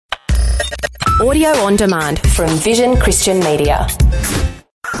Audio on demand from Vision Christian Media.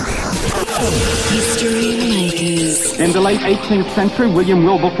 History Makers. In the late 18th century, William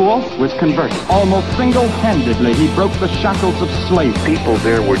Wilberforce was converted. Almost single-handedly, he broke the shackles of slavery. People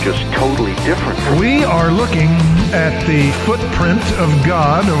there were just totally different. We are looking at the footprint of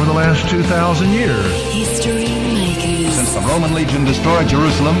God over the last 2,000 years. History Makers. Since the Roman legion destroyed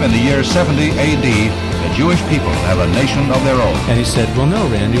Jerusalem in the year 70 A.D., the Jewish people have a nation of their own. And he said, well, no,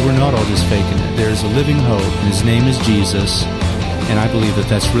 Randy, we're not all just faking it. There's a living hope, and his name is Jesus. And I believe that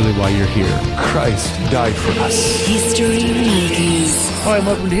that's really why you're here. Christ died for us. History Makers. Hi and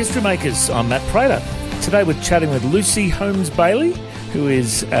welcome to History Makers. I'm Matt Prater. Today we're chatting with Lucy Holmes-Bailey, who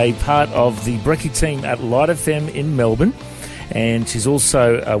is a part of the Brekkie team at Light FM in Melbourne. And she's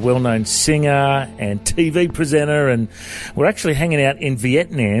also a well-known singer and TV presenter. And we're actually hanging out in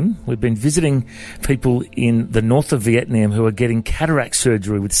Vietnam. We've been visiting people in the north of Vietnam who are getting cataract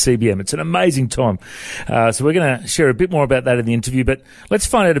surgery with CBM. It's an amazing time. So we're going to share a bit more about that in the interview. But let's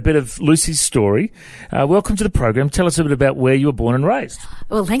find out a bit of Lucy's story. Welcome to the program. Tell us a bit about where you were born and raised.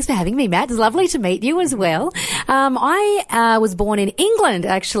 Well, thanks for having me, Matt. It's lovely to meet you as well. I was born in England,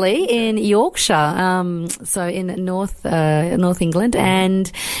 actually, in Yorkshire, so in North England,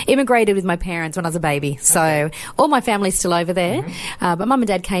 and immigrated with my parents when I was a baby. So all my family's still over there. But Mum and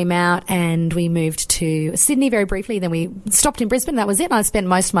Dad came out and we moved to Sydney very briefly. Then we stopped in Brisbane. That was it. And I spent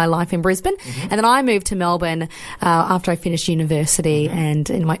most of my life in Brisbane. And then I moved to Melbourne after I finished university and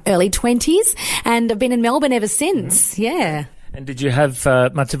in my early 20s. And I've been in Melbourne ever since. Yeah. And did you have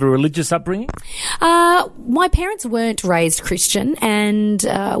much of a religious upbringing? My parents weren't raised Christian, and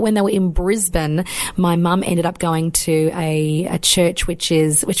when they were in Brisbane, my mum ended up going to a church which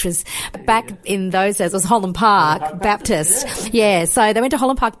was back in those days, it was Holland Park Baptist. Yeah, so they went to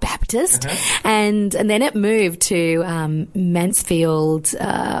Holland Park Baptist, and then it moved to Mansfield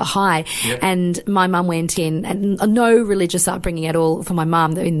High, and my mum went in, and no religious upbringing at all for my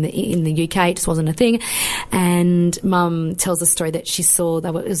mum in the UK. It just wasn't a thing, and Mum tells a story that she saw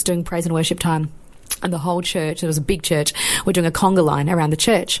that was doing praise and worship time. And the whole church, it was a big church, were doing a conga line around the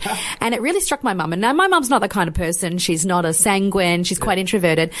church. And it really struck my mum. And now my mum's not that kind of person. She's not a sanguine. She's quite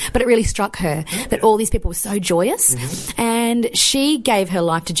introverted. But it really struck her that all these people were so joyous. And she gave her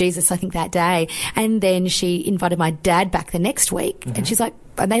life to Jesus, I think, that day. And then she invited my dad back the next week. And she's like,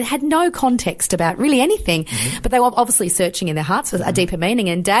 and they had no context about really anything, but they were obviously searching in their hearts for a deeper meaning.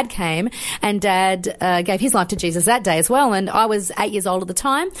 And Dad came, and Dad gave his life to Jesus that day as well. And I was 8 years old at the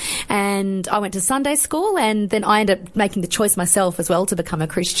time, and I went to Sunday school, and then I ended up making the choice myself as well to become a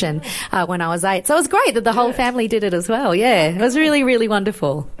Christian when I was 8. So it was great that the whole family did it as well. Yeah, it was really, really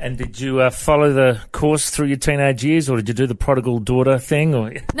wonderful. And did you follow the course through your teenage years, or did you do the prodigal daughter thing?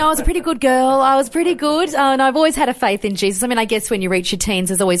 Or? No, I was a pretty good girl. I was pretty good, and I've always had a faith in Jesus. I mean, I guess when you reach your teens,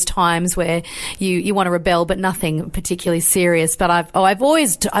 there's always times where you want to rebel, but nothing particularly serious. But I've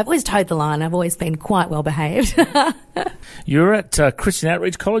always towed the line. I've always been quite well behaved. You're at Christian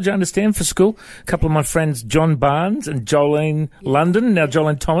Outreach College, I understand, for school. A couple of my friends, John Barnes and Jolene London, now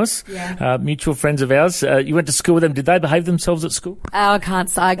Jolene Thomas, mutual friends of ours. You went to school with them. Did they behave themselves at school? Oh, I can't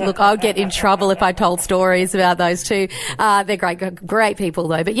say. Look, I would get in trouble if I told stories about those two. They're great people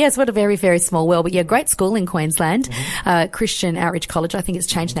though. But yes, what a very, very small world. But yeah, great school in Queensland, Christian Outreach College. I think it's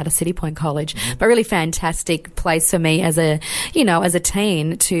changed now to City Point College. But really fantastic place for me as a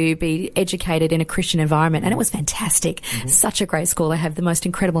teen to be educated in a Christian environment. And it was fantastic. Such a great school. I have the most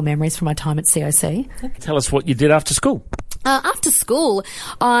incredible memories from my time at COC. Tell us what you did after school. After school,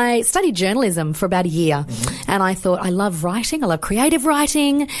 I studied journalism for about a year, and I thought, I love writing, I love creative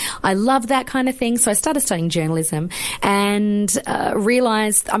writing, I love that kind of thing. So I started studying journalism and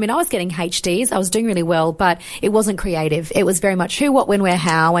realised, I mean, I was getting HDs, I was doing really well, but it wasn't creative. It was very much who, what, when, where,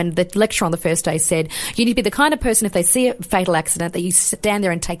 how, and the lecturer on the first day said, you need to be the kind of person, if they see a fatal accident, that you stand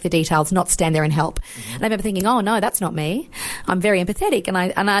there and take the details, not stand there and help. And I remember thinking, oh no, that's not me. I'm very empathetic,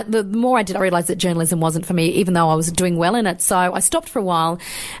 and the more I did, I realised that journalism wasn't for me, even though I was doing well in it. So I stopped for a while,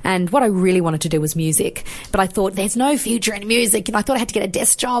 and what I really wanted to do was music. But I thought, there's no future in music, and I thought I had to get a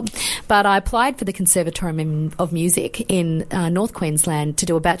desk job. But I applied for the Conservatorium of Music in North Queensland to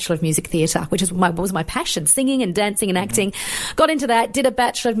do a Bachelor of Music Theatre, which was my passion, singing and dancing and acting. Got into that, did a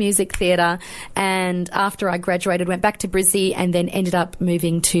Bachelor of Music Theatre, and after I graduated, went back to Brisbane, and then ended up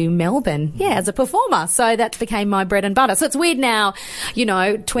moving to Melbourne, as a performer. So that became my bread and butter. So it's weird now,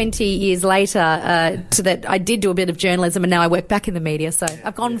 20 years later, that I did do a bit of journalism, journalism, and now I work back in the media, so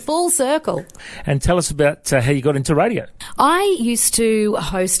I've gone full circle. And tell us about how you got into radio. I used to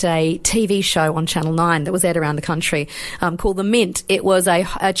host a TV show on Channel 9 that was aired around the country called The Mint. It was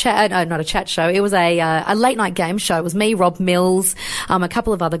not a chat show. It was a late night game show. It was me, Rob Mills, a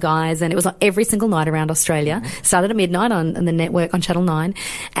couple of other guys, and it was on every single night around Australia. Started at midnight on the network on Channel 9,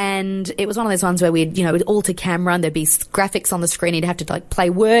 and it was one of those ones where we'd all to camera, and there'd be graphics on the screen. You'd have to play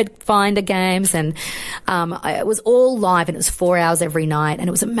word finder games, and it was all live, and it was 4 hours every night, and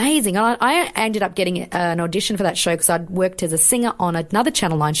it was amazing. And I ended up getting an audition for that show because I'd worked as a singer on another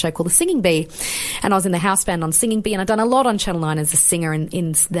Channel 9 show called The Singing Bee, and I was in the house band on Singing Bee, and I'd done a lot on Channel 9 as a singer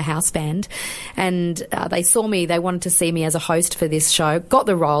in the house band, and they saw me. They wanted to see me as a host for this show. Got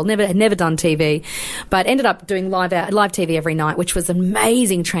the role. Had never done TV, but ended up doing live TV every night, which was an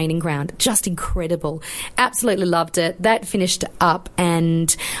amazing training ground. Just incredible. Absolutely loved it. That finished up,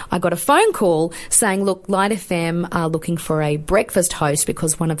 and I got a phone call saying, look, Light FM are looking for a breakfast host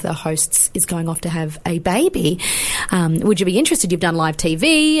because one of the hosts is going off to have a baby. Would you be interested? You've done live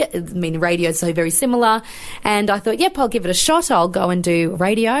TV. I mean, radio is so very similar. And I thought, yep, I'll give it a shot. I'll go and do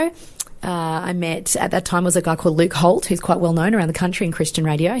radio. I met, at that time, was a guy called Luke Holt, who's quite well known around the country in Christian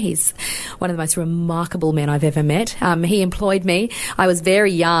radio. He's one of the most remarkable men I've ever met. He employed me. I was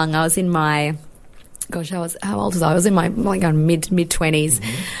very young. I was in my... how old was I? I was in my mid-20s,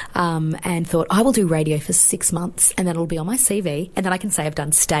 and thought, I will do radio for 6 months, and then it'll be on my CV, and then I can say I've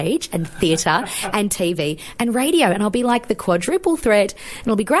done stage and theatre and TV and radio, and I'll be like the quadruple threat, and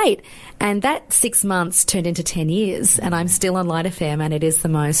it'll be great. And that 6 months turned into 10 years, and I'm still on Light FM, and it is the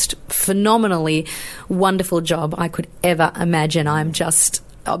most phenomenally wonderful job I could ever imagine. I'm just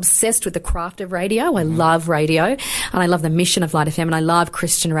obsessed with the craft of radio. I love radio, and I love the mission of Light FM, and I love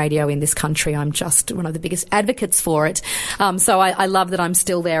Christian radio in this country. I'm just one of the biggest advocates for it. So I love that I'm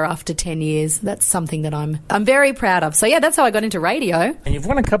still there after 10 years. That's something that I'm very proud of. So yeah, that's how I got into radio. And you've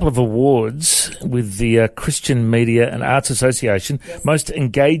won a couple of awards with the Christian Media and Arts Association, most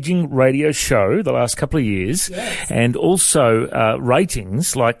engaging radio show the last couple of years, and also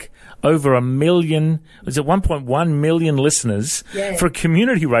ratings like over 1 million, was it 1.1 million listeners for a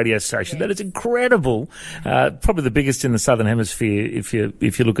community radio station? That is incredible. Probably the biggest in the Southern Hemisphere if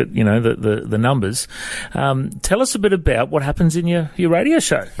you look at, the numbers. Tell us a bit about what happens in your radio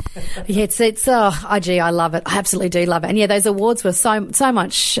show. Yeah, I love it. I absolutely do love it. And yeah, those awards were so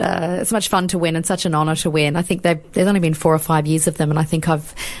much fun to win and such an honour to win. I think there's only been 4 or 5 years of them, and I think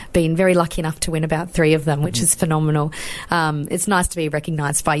I've been very lucky enough to win about 3 of them, which is phenomenal. It's nice to be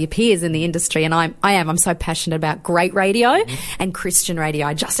recognised by your peers in the industry, and I'm so passionate about great radio and Christian radio.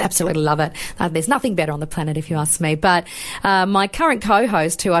 I just absolutely love it. There's nothing better on the planet, if you ask me. But my current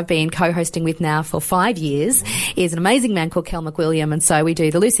co-host, who I've been co-hosting with now for 5 years, is an amazing man called Kel McWilliam, and so we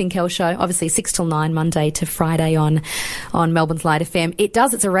do the Lucy and Kel show, obviously 6 till 9, Monday to Friday on Melbourne's Light FM.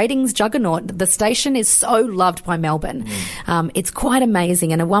 It's a ratings juggernaut. The station is so loved by Melbourne. It's quite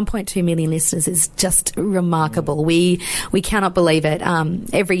amazing, and 1.2 million listeners is just remarkable. We cannot believe it.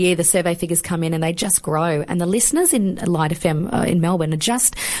 Every year the survey figures come in and they just grow, and the listeners in Light FM in Melbourne are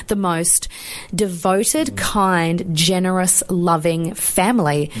just the most devoted, kind, generous, loving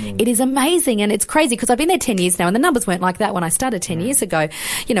family. It is amazing, and it's crazy because I've been there 10 years now, and the numbers weren't like that when I started 10 years ago.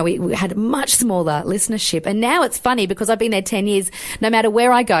 We had much smaller listenership, and now it's funny because I've been there 10 years. No matter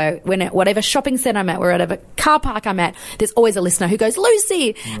where I go, whatever shopping centre I'm at, whatever car park I'm at, there's always a listener who goes,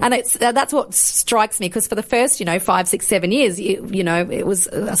 Lucy! And that's what strikes me, because for the first, 5, 6, 7 years, it was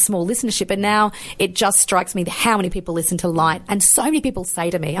a small listenership, and now it just strikes me how many people listen to Light. And so many people say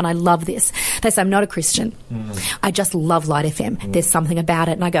to me, and I love this, they say, I'm not a Christian. I just love Light FM. There's something about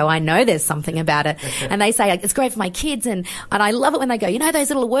it. And I go, I know there's something about it. And they say, it's great for my kids. And I love it when they go, those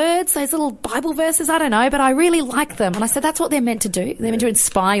little words, those little Bible verses, I don't know, but I really like them. And I said, that's what they're meant to do. They're meant to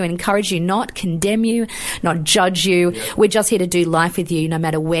inspire you and encourage you, not condemn you, not judge you. We're just here to do life with you, no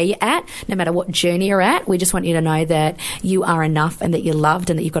matter where you're at, no matter what journey you're at. We just want you to know that you are enough, and that you're loved,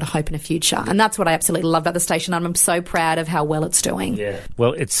 and that you've got a hope and a future. And that's what I absolutely love about the station. I'm so proud of how well it's doing. Yeah.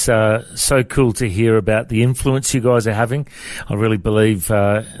 Well, it's so cool to hear about the influence you guys are having. I really believe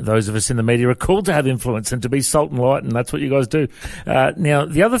those of us in the media are called to have influence and to be salt and light, and that's what you guys do. Now,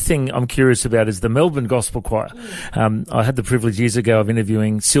 the other thing I'm curious about is the Melbourne Gospel Choir. I had the privilege years ago of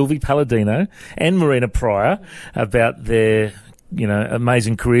interviewing Sylvie Palladino and Marina Pryor about their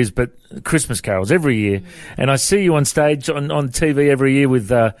amazing careers, but Christmas carols every year. And I see you on stage on TV every year with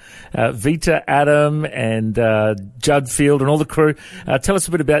Vita, Adam, and Judd Field and all the crew. Tell us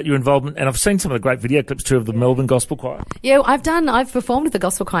a bit about your involvement. And I've seen some of the great video clips too of the Melbourne Gospel Choir. Yeah, I've performed with the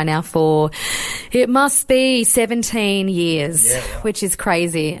Gospel Choir now for, it must be 17 years, which is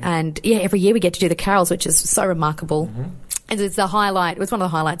crazy. And every year we get to do the carols, which is so remarkable. Mm-hmm. And it's the highlight. It was one of the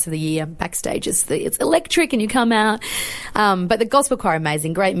highlights of the year. Backstage, it's electric, and you come out. But the Gospel Choir,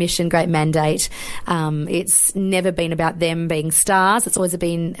 amazing, great mission, great mandate. It's never been about them being stars. It's always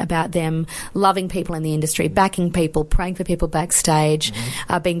been about them loving people in the industry, backing people, praying for people backstage,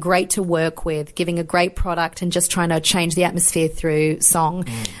 being great to work with, giving a great product, and just trying to change the atmosphere through song.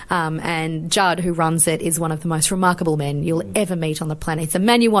 And Judd, who runs it, is one of the most remarkable men you'll ever meet on the planet. He's the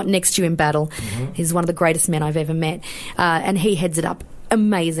man you want next to you in battle. He's one of the greatest men I've ever met. And he heads it up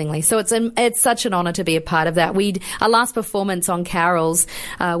amazingly. So it's such an honour to be a part of that. Our last performance on Carols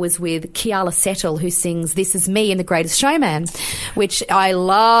was with Kiala Settle, who sings This Is Me in The Greatest Showman, which I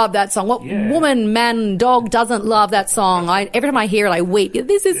love that song. What woman, man, dog doesn't love that song? Every time I hear it, I weep.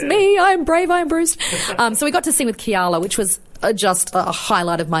 This is me. I'm brave. I'm bruised. So we got to sing with Kiala, which was just a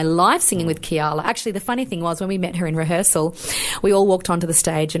highlight of my life, singing with Kiala. Actually, the funny thing was when we met her in rehearsal, we all walked onto the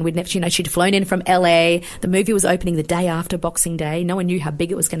stage, and we'd never, she'd flown in from LA. The movie was opening the day after Boxing Day. No one knew how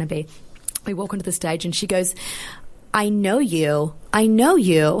big it was going to be. We walk onto the stage and she goes, I know you.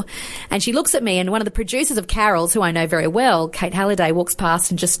 And she looks at me, and one of the producers of Carols, who I know very well, Kate Halliday, walks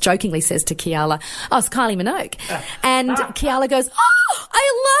past and just jokingly says to Kiala, oh, it's Kylie Minogue. And Kiala goes, oh,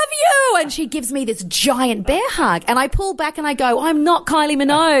 I love you. And she gives me this giant bear hug. And I pull back and I go, I'm not Kylie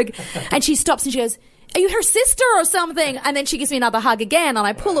Minogue. And she stops and she goes, are you her sister or something? And then she gives me another hug again, and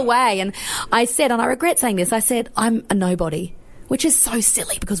I pull away. And I said, and I regret saying this, I said, I'm a nobody. Which is so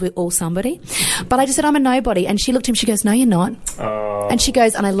silly because we're all somebody. But I just said, I'm a nobody. And she looked at him, she goes, no, you're not. And she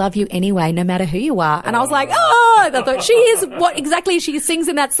goes, and I love you anyway, no matter who you are. And I was like, I thought she is what exactly she sings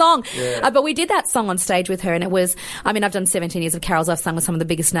in that song. But we did that song on stage with her, and it was, I've done 17 years of carols. I've sung with some of the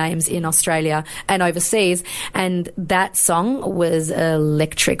biggest names in Australia and overseas. And that song was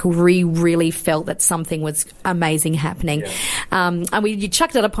electric. We really felt that something was amazing happening. And you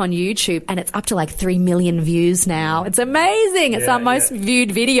chucked it up on YouTube, and it's up to like 3 million views now. It's amazing. It's our most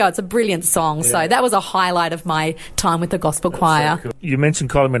viewed video. It's a brilliant song. So that was a highlight of my time with the Gospel Choir. So cool. You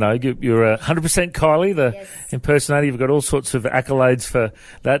mentioned Kylie Minogue. You're 100% Kylie, the impersonator. You've got all sorts of accolades for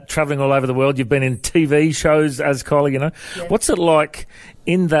that, travelling all over the world. You've been in TV shows as Kylie, What's it like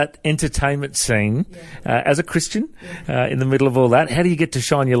in that entertainment scene as a Christian in the middle of all that? How do you get to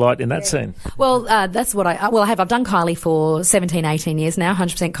shine your light in that scene? Well, that's what I've done Kylie for 17, 18 years now,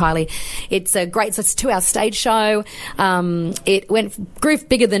 100% Kylie. It's a great, so it's a 2-hour stage show. It grew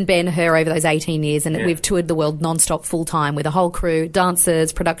bigger than Ben-Hur over those 18 years, and we've toured the world non-stop full-time with a whole crew,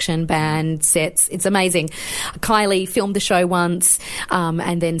 dancers, production, band, sets. It's amazing. Kylie filmed the show once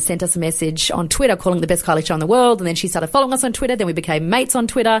and then sent us a message on Twitter calling it the best Kylie show in the world, and then she started following us on Twitter. Then we became mates on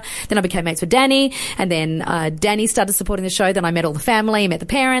Twitter. Then I became mates with Danny, and then Danny started supporting the show. Then I met all the family, met the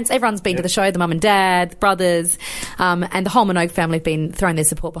parents. Everyone's been to the show, the mum and dad, the brothers, and the whole Minogue family have been throwing their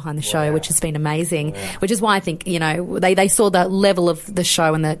support behind the show, which has been amazing, which is why I think, they saw the level of the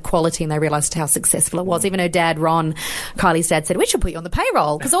show and the quality, and they realised how successful it was. Even her dad, Ron, Kylie's dad, said, we should put you on the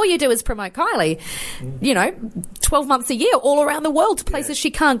payroll because all you do is promote Kylie, 12 months a year all around the world to places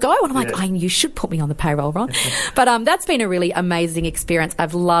she can't go. And I'm like, you should put me on the payroll, Ron. But that's been a really amazing experience.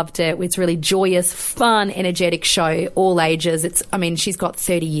 I've loved it. It's really joyous, fun, energetic show, all ages. She's got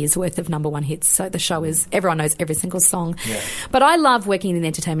 30 years worth of number one hits. So the show is, everyone knows every single song. But I love working in the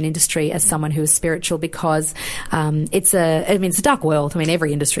entertainment industry as someone who is spiritual because it's a dark world.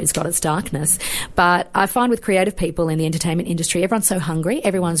 Every industry's got its darkness. But I find with creative people in the entertainment industry, everyone's so hungry,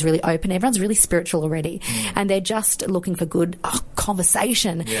 everyone's really open, everyone's really spiritual already. And they're just looking for good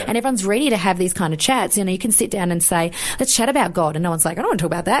conversation. And everyone's ready to have these kind of chats. You can sit down and say, let's chat about God. And no one's like, I don't want to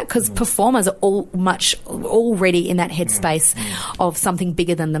talk about that, because performers are already in that headspace of something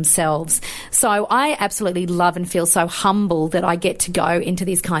bigger than themselves. So I absolutely love and feel so humbled that I get to go into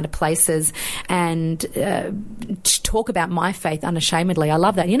these kind of places and talk about my faith unashamedly. I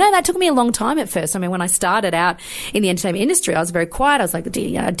love that. That took me a long time at first. When I started out in the entertainment industry, I was very quiet. I was like, I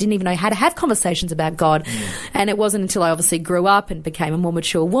didn't even know how to have conversations about God. And it wasn't until I obviously grew up and became a more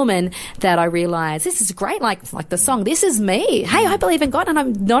mature woman that I realised this is great. Like the song, This Is Me. Hey, I believe believe in God, and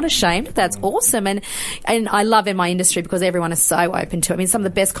I'm not ashamed. That's awesome. And I love in my industry because everyone is so open to it. I mean, some of the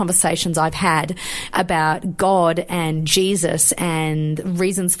best conversations I've had about God and Jesus and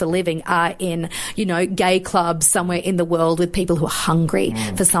reasons for living are in, gay clubs somewhere in the world with people who are hungry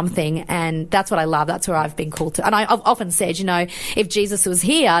for something. And that's what I love. That's where I've been called to. And I've often said, if Jesus was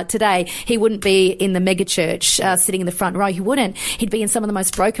here today, he wouldn't be in the mega church sitting in the front row. He wouldn't. He'd be in some of the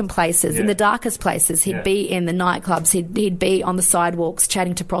most broken places, in the darkest places. He'd be in the nightclubs. He'd be on the sidewalks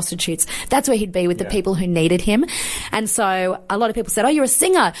chatting to prostitutes. That's where he'd be with the people who needed him. And so a lot of people said, oh, you're a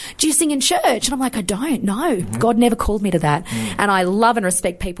singer. Do you sing in church? And I'm like, I don't know. God never called me to that. And I love and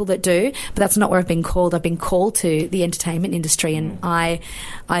respect people that do, but that's not where I've been called. I've been called to the entertainment industry, and I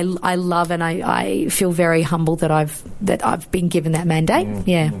love and I feel very humbled that I've been given that mandate.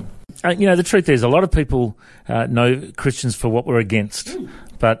 The truth is, a lot of people know Christians for what we're against,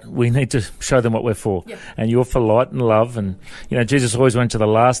 but we need to show them what we're for. And you're for light and love. And, Jesus always went to the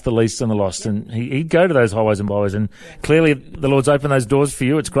last, the least, and the lost. And he'd go to those highways and byways. And clearly the Lord's opened those doors for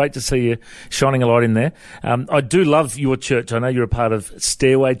you. It's great to see you shining a light in there. I do love your church. I know you're a part of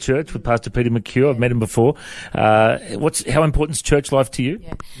Stairway Church with Pastor Peter McHugh. I've met him before. How important is church life to you?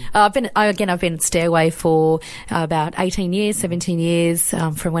 I've been at Stairway for about 18 years, 17 years,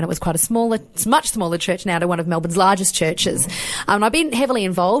 from when it was quite it's much smaller church now to one of Melbourne's largest churches. And I've been heavily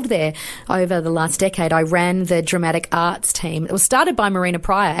involved there over the last decade. I ran the dramatic arts team. It was started by Marina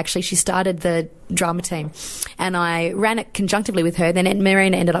Pryor, actually. She started the drama team, and I ran it conjunctively with her. Then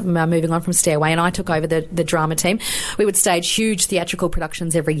Marina ended up moving on from Stairway, and I took over the drama team. We would stage huge theatrical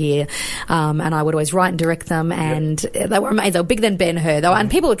productions every year, and I would always write and direct them, and they were amazing. They were bigger than Ben-Hur, and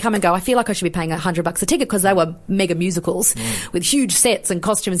people would come and go, I feel like I should be paying $100 a ticket, because they were mega musicals with huge sets and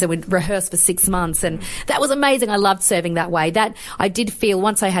costumes that would rehearse for 6 months, and that was amazing. I loved serving that way. That I did feel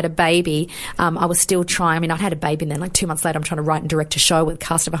once I had a baby, I was still trying. I mean, I'd had a baby, and then 2 months later I'm trying to write and direct a show with a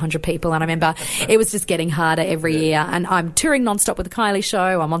cast of 100 people, and I remember it was just getting harder every year. And I'm touring nonstop with the Kylie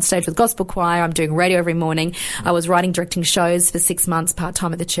Show. I'm on stage with Gospel Choir. I'm doing radio every morning. I was writing, directing shows for 6 months,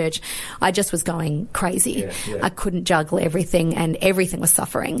 part-time at the church. I just was going crazy. I couldn't juggle everything, and everything was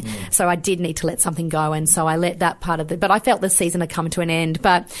suffering. So I did need to let something go, and so I let that part of but I felt the season had come to an end.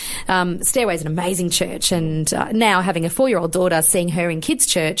 But Stairway is an amazing church, and now having a 4-year-old daughter, seeing her in kids'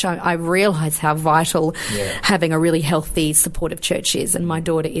 church, I realise how vital having a really healthy, supportive church is. And my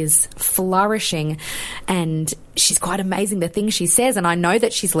daughter is flourishing, and she's quite amazing, the things she says, and I know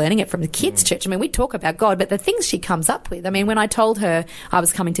that she's learning it from the kids' church. I mean, we talk about God, but the things she comes up with. I mean, when I told her I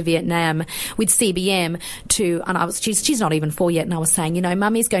was coming to Vietnam with CBM and she's not even 4 yet, and I was saying,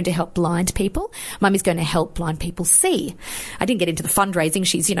 Mummy's going to help blind people. Mummy's going to help blind people see. I didn't get into the fundraising.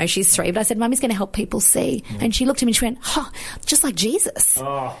 She's 3, but I said, Mummy's going to help people see. And she looked at me and she went, just like Jesus.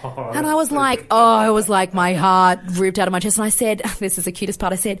 And I was like, it was like my heart ripped out of my chest. And I said, this is the cutest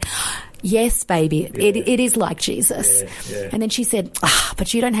part. I said, yes, baby, it is like Jesus. And then she said,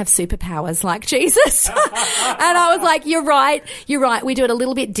 but you don't have superpowers like Jesus. And I was like, you're right. We do it a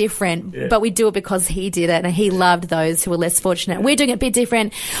little bit different, but we do it because he did it, and he loved those who were less fortunate. We're doing it a bit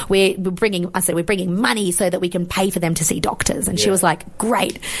different. We're bringing money so that we can pay for them to see doctors. And she was like,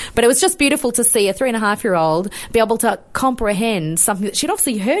 great. But it was just beautiful to see a 3.5-year-old be able to comprehend something that she'd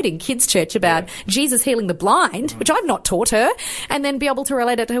obviously heard in kids' church about Jesus healing the blind, which I've not taught her, and then be able to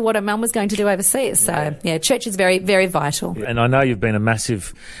relate it to what her mum was going to do overseas. So, church is very, very vital. And I know you've been a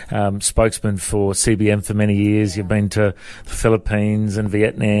massive spokesman for CBM for many years. You've been to the Philippines and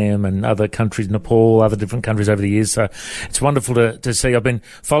Vietnam and other countries, Nepal, other different countries over the years. So it's wonderful to see. I've been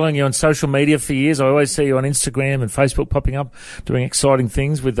following you on social media for years. I always see you on Instagram and Facebook popping up, doing exciting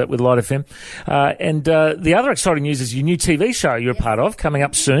things with Light FM. And the other exciting news is your new TV show you're a part of, coming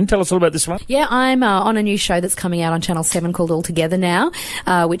up soon. Tell us all about this one. Yeah, I'm on a new show that's coming out on Channel 7 called All Together now,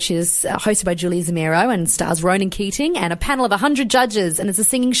 which is hosted by Julia Zamiro and stars Ronan Keating and a panel of 100 judges. And it's a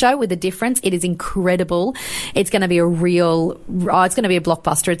singing show with a difference. It is incredible. It's going to be it's going to be a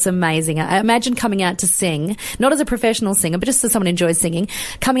blockbuster. It's amazing. I imagine coming out to sing, not as a professional singer, but just as someone who enjoys singing,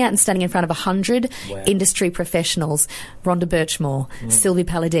 coming out and standing in front of 100 industry professionals. Rhonda Birchmore, Sylvie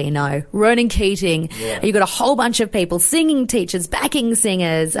Palladino, Ronan Keating. You've got a whole bunch of people, singing teachers, backing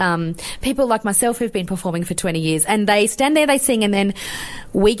singers, people like myself who've been performing for 20 years. And they stand there, they sing, and then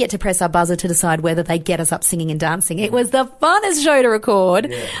we get to press our buzzer to decide whether they get us up singing and dancing. It was the funnest show to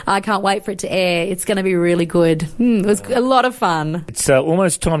record. I can't wait for it to air. It's going to be really good. It was a lot of fun. It's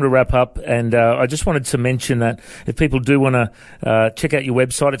almost time to wrap up, and I just wanted to mention that if people do want to check out your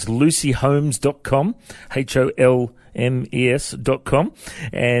website, it's lucyholmes.com, HOLMES.com,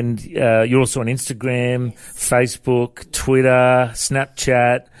 and you're also on Instagram, Facebook, Twitter,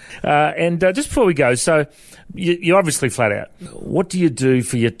 Snapchat, and just before we go, so You're obviously flat out. What do you do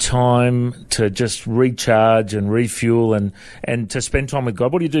for your time to just recharge and refuel and to spend time with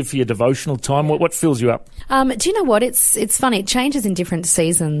God? What do you do for your devotional time? What fills you up? Do you know what? It's funny. It changes in different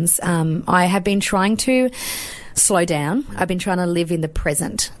seasons. I have been trying to slow down. I've been trying to live in the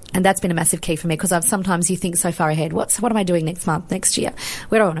present. And that's been a massive key for me, because sometimes you think so far ahead. What am I doing next month, next year?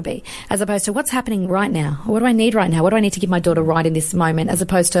 Where do I want to be? As opposed to what's happening right now? What do I need right now? What do I need to give my daughter right in this moment, as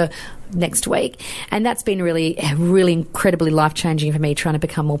opposed to next week? And that's been really, really incredibly life-changing for me, trying to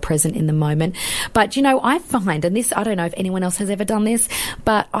become more present in the moment. But, I find, and this, I don't know if anyone else has ever done this,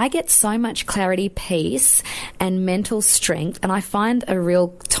 but I get so much clarity, peace, and mental strength, and I find a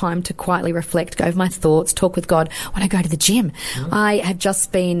real time to quietly reflect, go over my thoughts, talk with God when I go to the gym. I have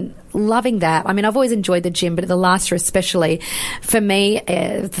just been loving that. I mean, I've always enjoyed the gym, but the last year especially, for me,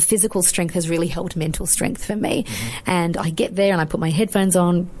 the physical strength has really helped mental strength for me. And I get there and I put my headphones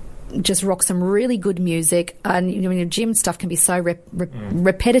on, just rock some really good music. And gym stuff can be so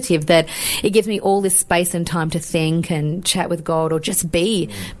repetitive that it gives me all this space and time to think and chat with God, or just be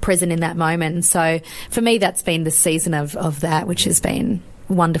present in that moment. And so for me, that's been the season of that, which has been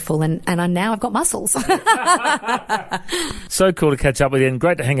wonderful, and now I've got muscles. So cool to catch up with you, and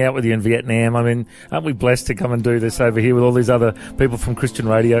great to hang out with you in Vietnam. I mean, aren't we blessed to come and do this over here with all these other people from Christian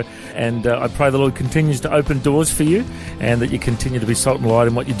Radio? And I pray the Lord continues to open doors for you, and that you continue to be salt and light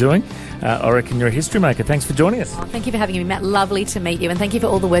in what you're doing. I reckon you're a history maker. Thanks for joining us. Thank you for having me, Matt. Lovely to meet you, and thank you for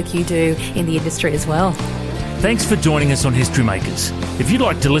all the work you do in the industry as well. Thanks for joining us on History Makers. If you'd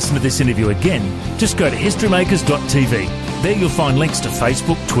like to listen to this interview again, just go to historymakers.tv. There you'll find links to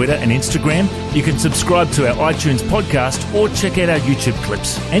Facebook, Twitter and Instagram. You can subscribe to our iTunes podcast or check out our YouTube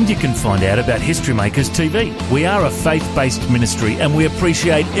clips. And you can find out about History Makers TV. We are a faith-based ministry and we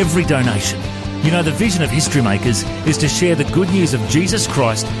appreciate every donation. The vision of History Makers is to share the good news of Jesus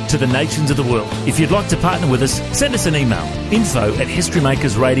Christ to the nations of the world. If you'd like to partner with us, send us an email,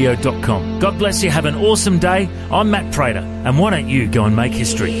 info@historymakersradio.com. God bless you. Have an awesome day. I'm Matt Prater, and why don't you go and make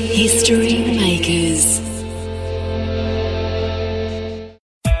history? History Makers.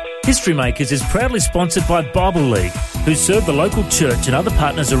 History Makers is proudly sponsored by Bible League, who serve the local church and other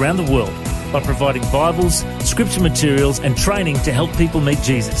partners around the world by providing Bibles, scripture materials and training to help people meet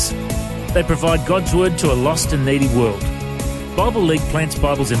Jesus. They provide God's Word to a lost and needy world. Bible League plants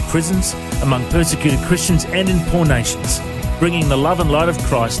Bibles in prisons, among persecuted Christians and in poor nations, bringing the love and light of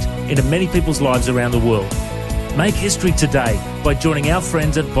Christ into many people's lives around the world. Make history today by joining our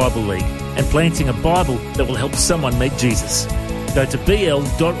friends at Bible League and planting a Bible that will help someone meet Jesus. Go to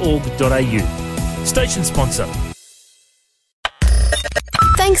bl.org.au. Station sponsor.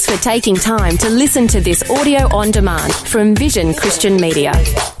 Thanks for taking time to listen to this audio on demand from Vision Christian Media.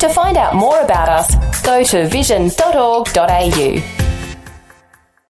 To find out more about us, go to vision.org.au.